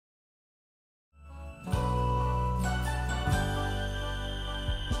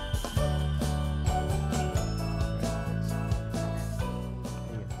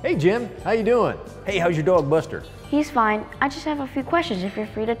Hey Jim, how you doing? Hey, how's your dog Buster? He's fine. I just have a few questions if you're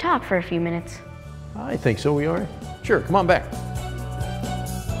free to talk for a few minutes. I think so, we are. Sure, come on back.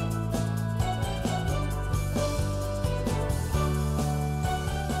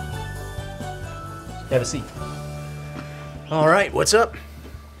 Have a seat. All right, what's up?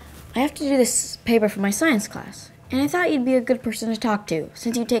 I have to do this paper for my science class, and I thought you'd be a good person to talk to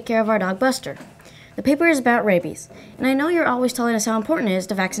since you take care of our dog Buster. The paper is about rabies, and I know you're always telling us how important it is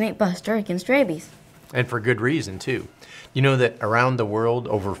to vaccinate Buster against rabies. And for good reason, too. You know that around the world,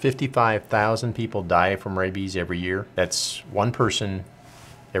 over 55,000 people die from rabies every year? That's one person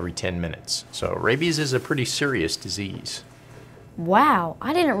every 10 minutes. So rabies is a pretty serious disease. Wow,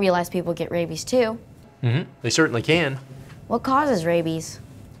 I didn't realize people get rabies too. They certainly can. What causes rabies?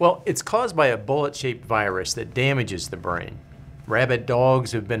 Well, it's caused by a bullet-shaped virus that damages the brain. Rabid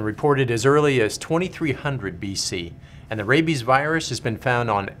dogs have been reported as early as 2300 BC, and the rabies virus has been found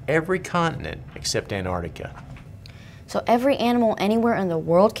on every continent except Antarctica. So every animal anywhere in the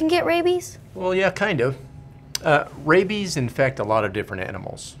world can get rabies? Well, yeah, kind of. Rabies infect a lot of different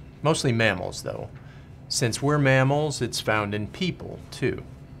animals, mostly mammals, though. Since we're mammals, it's found in people, too.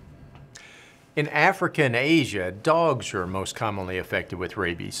 In Africa and Asia, dogs are most commonly affected with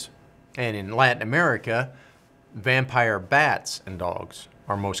rabies. And in Latin America, vampire bats and dogs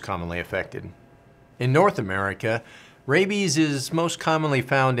are most commonly affected. In North America, rabies is most commonly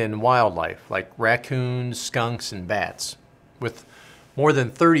found in wildlife, like raccoons, skunks, and bats, with more than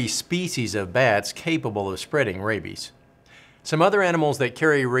 30 species of bats capable of spreading rabies. Some other animals that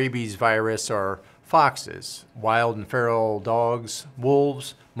carry rabies virus are foxes, wild and feral dogs,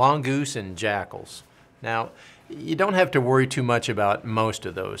 wolves, mongoose, and jackals. Now, you don't have to worry too much about most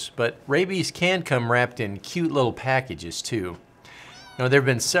of those, but rabies can come wrapped in cute little packages too. Now, there have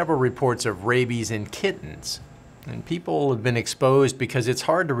been several reports of rabies in kittens, and people have been exposed because it's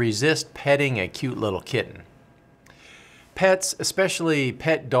hard to resist petting a cute little kitten. Pets, especially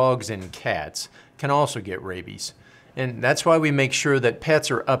pet dogs and cats, can also get rabies, and that's why we make sure that pets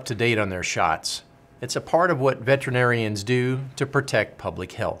are up to date on their shots. It's a part of what veterinarians do to protect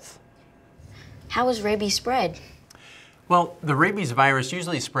public health. How is rabies spread? Well, the rabies virus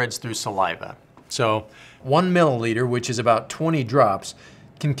usually spreads through saliva. So 1 milliliter, which is about 20 drops,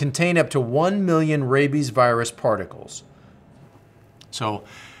 can contain up to 1 million rabies virus particles. So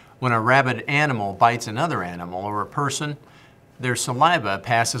when a rabid animal bites another animal or a person, their saliva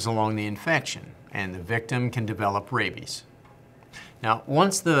passes along the infection and the victim can develop rabies. Now,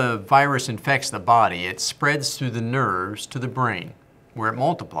 once the virus infects the body, it spreads through the nerves to the brain, where it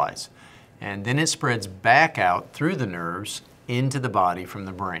multiplies, and then it spreads back out through the nerves into the body from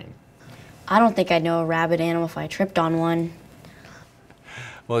the brain. I don't think I'd know a rabid animal if I tripped on one.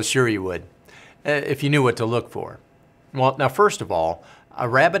 Well, sure you would, if you knew what to look for. Well, now first of all, a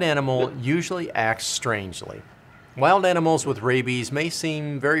rabid animal usually acts strangely. Wild animals with rabies may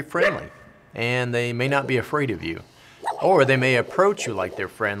seem very friendly, and they may not be afraid of you. Or they may approach you like they're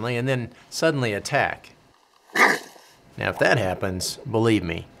friendly and then suddenly attack. Now, if that happens, believe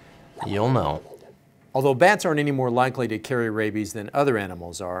me, you'll know. Although bats aren't any more likely to carry rabies than other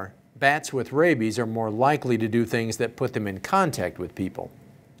animals are, bats with rabies are more likely to do things that put them in contact with people.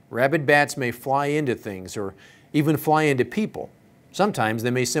 Rabid bats may fly into things or even fly into people. Sometimes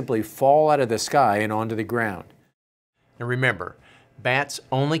they may simply fall out of the sky and onto the ground. Now remember, bats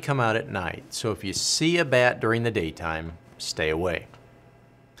only come out at night, so if you see a bat during the daytime, stay away.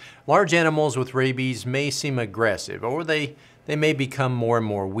 Large animals with rabies may seem aggressive, or they may become more and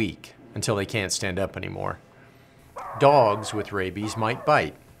more weak until they can't stand up anymore. Dogs with rabies might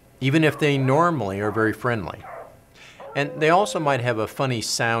bite, even if they normally are very friendly. And they also might have a funny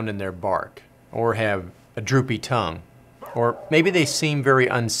sound in their bark, or have a droopy tongue, or maybe they seem very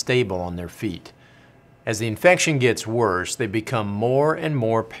unstable on their feet. As the infection gets worse, they become more and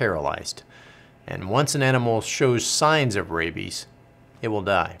more paralyzed. And once an animal shows signs of rabies, it will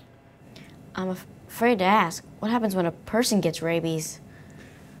die. I'm afraid to ask, what happens when a person gets rabies?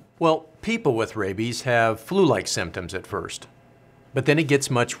 Well, people with rabies have flu-like symptoms at first, but then it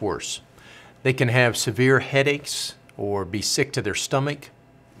gets much worse. They can have severe headaches or be sick to their stomach.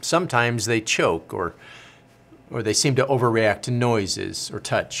 Sometimes they choke or they seem to overreact to noises or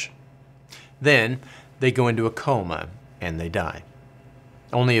touch. Then they go into a coma and they die.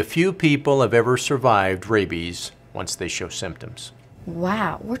 Only a few people have ever survived rabies once they show symptoms.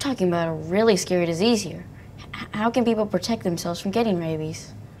 Wow, we're talking about a really scary disease here. How can people protect themselves from getting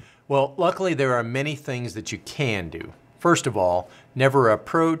rabies? Well, luckily there are many things that you can do. First of all, never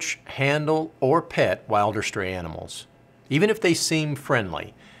approach, handle, or pet wild or stray animals, even if they seem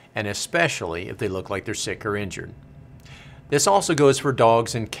friendly, and especially if they look like they're sick or injured. This also goes for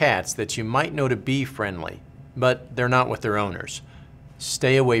dogs and cats that you might know to be friendly, but they're not with their owners.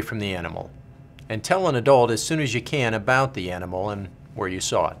 Stay away from the animal, and tell an adult as soon as you can about the animal and where you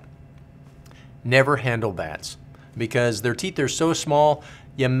saw it. Never handle bats, because their teeth are so small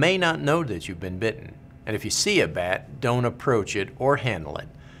you may not know that you've been bitten. And if you see a bat, don't approach it or handle it.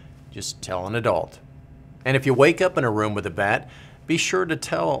 Just tell an adult. And if you wake up in a room with a bat, be sure to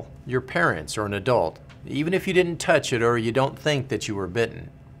tell your parents or an adult, even if you didn't touch it or you don't think that you were bitten.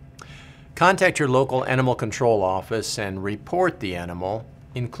 Contact your local animal control office and report the animal,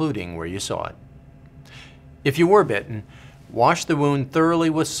 including where you saw it. If you were bitten, wash the wound thoroughly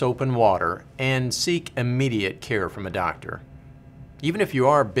with soap and water and seek immediate care from a doctor. Even if you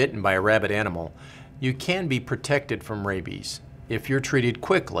are bitten by a rabid animal, you can be protected from rabies if you're treated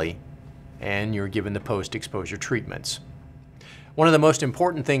quickly and you're given the post-exposure treatments. One of the most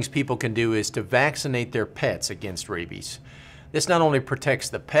important things people can do is to vaccinate their pets against rabies. This not only protects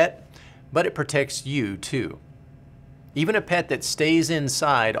the pet, but it protects you too. Even a pet that stays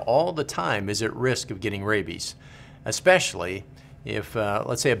inside all the time is at risk of getting rabies, especially if,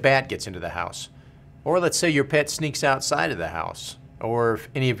 let's say, a bat gets into the house, or let's say your pet sneaks outside of the house, or if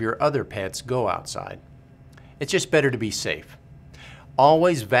any of your other pets go outside. It's just better to be safe.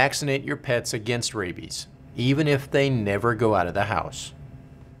 Always vaccinate your pets against rabies, even if they never go out of the house.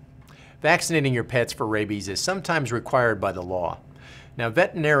 Vaccinating your pets for rabies is sometimes required by the law. Now,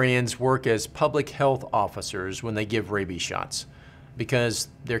 veterinarians work as public health officers when they give rabies shots because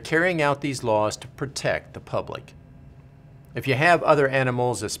they're carrying out these laws to protect the public. If you have other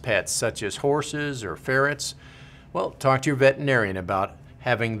animals as pets, such as horses or ferrets, well, talk to your veterinarian about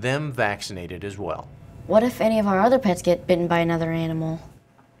having them vaccinated as well. What if any of our other pets get bitten by another animal?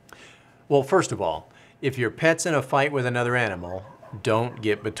 Well, first of all, if your pet's in a fight with another animal, don't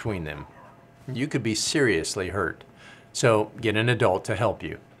get between them. You could be seriously hurt. So get an adult to help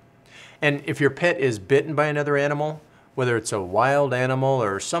you. And if your pet is bitten by another animal, whether it's a wild animal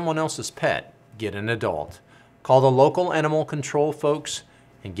or someone else's pet, get an adult. Call the local animal control folks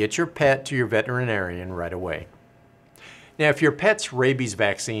and get your pet to your veterinarian right away. Now, if your pet's rabies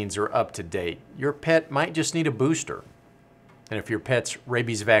vaccines are up to date, your pet might just need a booster. And if your pet's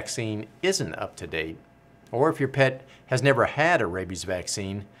rabies vaccine isn't up to date, or if your pet has never had a rabies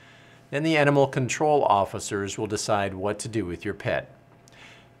vaccine, then the animal control officers will decide what to do with your pet.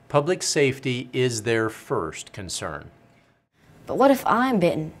 Public safety is their first concern. But what if I'm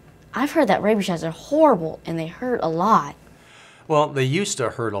bitten? I've heard that rabies shots are horrible and they hurt a lot. Well, they used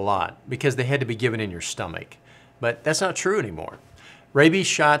to hurt a lot because they had to be given in your stomach. But that's not true anymore. Rabies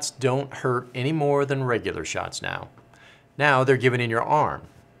shots don't hurt any more than regular shots now. Now they're given in your arm.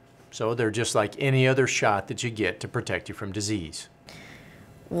 So they're just like any other shot that you get to protect you from disease.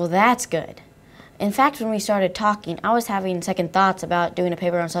 Well, that's good. In fact, when we started talking, I was having second thoughts about doing a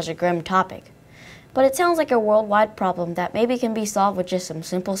paper on such a grim topic. But it sounds like a worldwide problem that maybe can be solved with just some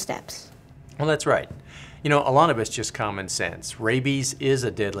simple steps. Well, that's right. You know, a lot of it's just common sense. Rabies is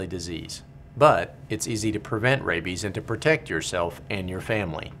a deadly disease, but it's easy to prevent rabies and to protect yourself and your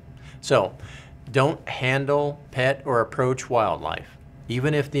family. So, don't handle, pet, or approach wildlife,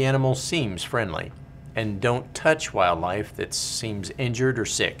 even if the animal seems friendly. And don't touch wildlife that seems injured or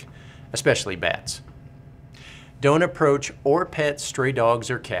sick, especially bats. Don't approach or pet stray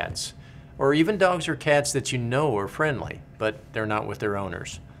dogs or cats, or even dogs or cats that you know are friendly, but they're not with their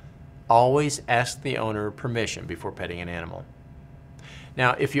owners. Always ask the owner permission before petting an animal.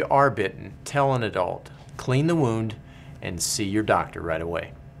 Now, if you are bitten, tell an adult, clean the wound, and see your doctor right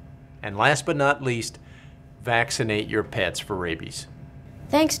away. And last but not least, vaccinate your pets for rabies.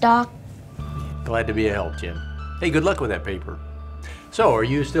 Thanks, Doc. Glad to be a help, Jim. Hey, good luck with that paper. So, are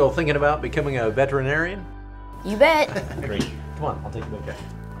you still thinking about becoming a veterinarian? You bet. Great. Come on, I'll take you back.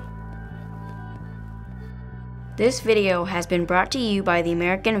 This video has been brought to you by the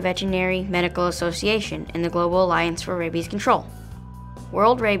American Veterinary Medical Association and the Global Alliance for Rabies Control.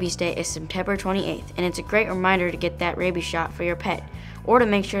 World Rabies Day is September 28th, and it's a great reminder to get that rabies shot for your pet, or to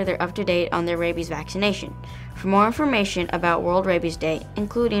make sure they're up to date on their rabies vaccination. For more information about World Rabies Day,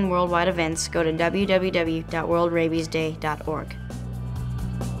 including worldwide events, go to www.worldrabiesday.org.